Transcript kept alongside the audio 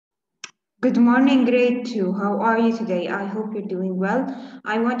Good morning, grade 2. How are you today? I hope you're doing well.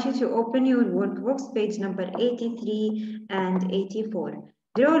 I want you to open your workbooks, page number 83 and 84.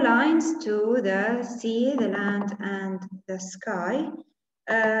 Draw lines to the sea, the land, and the sky.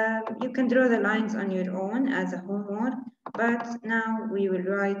 You can draw the lines on your own as a homework, but now we will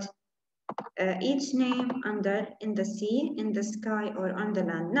write each name in the sea, in the sky, or on the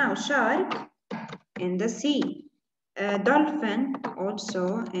land. Now, shark in the sea. Dolphin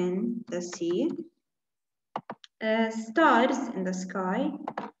also in the sea. Stars in the sky,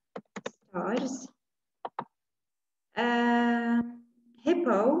 stars.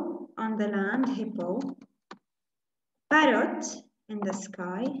 Hippo on the land, hippo. Parrot in the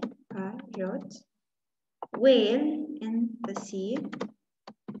sky, parrot. Whale in the sea.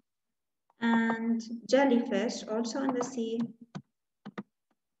 And jellyfish also in the sea,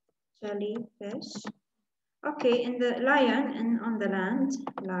 jellyfish. Okay, in the lion and on the land,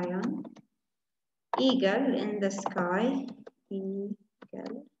 lion. Eagle in the sky,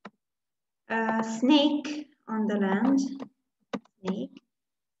 eagle. Snake on the land, snake.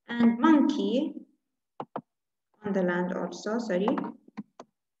 And monkey on the land also, sorry.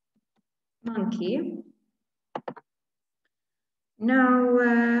 Monkey.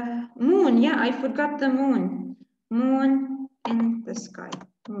 Now, moon, yeah, I forgot the moon. Moon in the sky,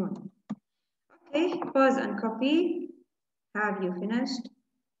 moon. Okay, pause and copy. Have you finished?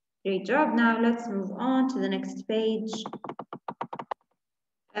 Great job. Now let's move on to the next page.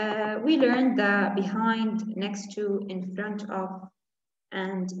 We learned the behind, next to, in front of,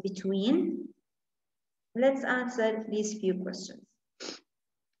 and between. Let's answer these few questions.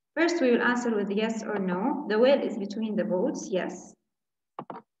 First, we will answer with yes or no. The whale is between the boats, yes.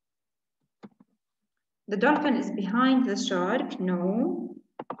 The dolphin is behind the shark, no.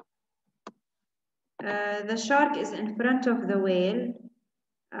 The shark is in front of the whale,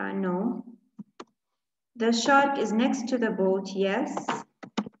 no. The shark is next to the boat, yes.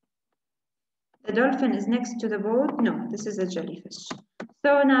 The dolphin is next to the boat, no. This is a jellyfish.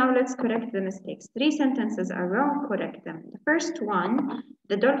 So now let's correct the mistakes. 3 sentences are wrong, correct them. The first one,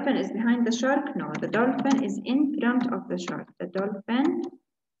 the dolphin is behind the shark, no. The dolphin is in front of the shark. The dolphin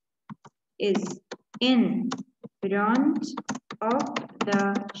is in front of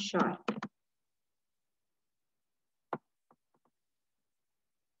the shark.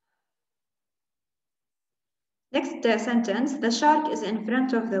 Next sentence, the shark is in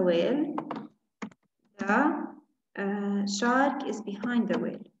front of the whale. The shark is behind the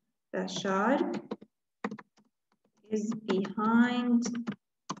whale. The shark is behind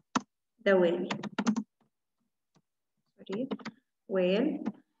the whale. Sorry, whale.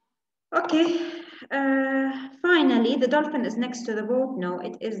 Okay, finally, the dolphin is next to the boat. No,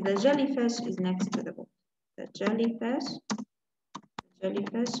 it is the jellyfish is next to the boat. The jellyfish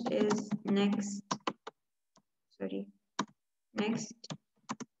is next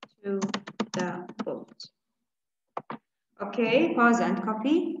to the boat. Okay, pause and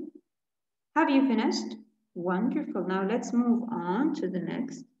copy. Have you finished? Wonderful. Now let's move on to the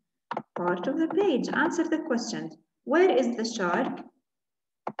next part of the page. Answer the questions. Where is the shark?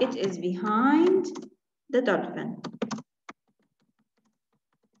 It is behind the dolphin.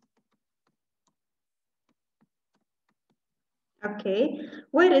 Okay,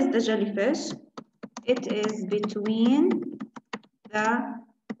 where is the jellyfish? It is between the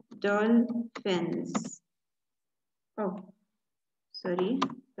dolphins. Oh, sorry,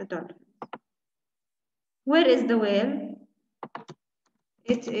 the dolphins. Where is the whale?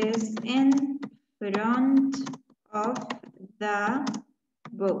 It is in front of the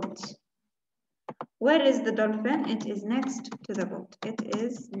boat. Where is the dolphin? It is next to the boat. It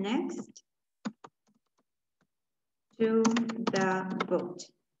is next to the boat.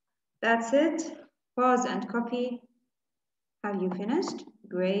 That's it. Pause and copy. Have you finished?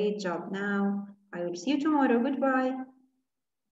 Great job. Now, I will see you tomorrow. Goodbye.